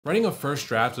Writing a first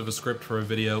draft of a script for a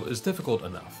video is difficult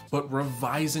enough, but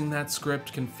revising that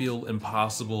script can feel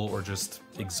impossible or just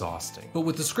exhausting. But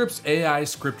with Descript's AI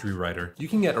script rewriter, you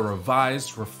can get a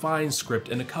revised, refined script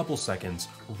in a couple seconds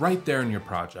right there in your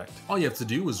project. All you have to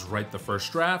do is write the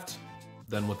first draft,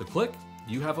 then with a click,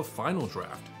 you have a final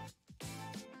draft.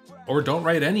 Or don't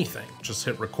write anything, just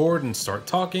hit record and start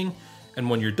talking, and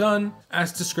when you're done,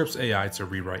 ask Descript's AI to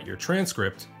rewrite your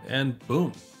transcript, and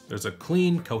boom, there's a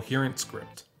clean, coherent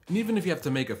script. And even if you have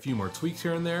to make a few more tweaks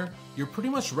here and there, you're pretty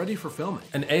much ready for filming.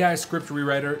 An AI script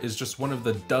rewriter is just one of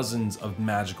the dozens of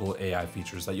magical AI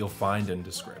features that you'll find in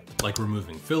Descript, like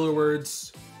removing filler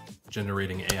words,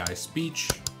 generating AI speech,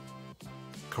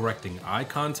 correcting eye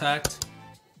contact,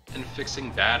 and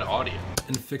fixing bad audio.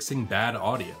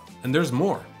 And there's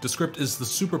more. Descript is the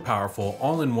super powerful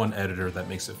all-in-one editor that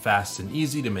makes it fast and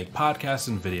easy to make podcasts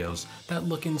and videos that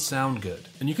look and sound good.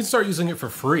 And you can start using it for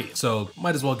free, so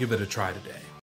might as well give it a try today.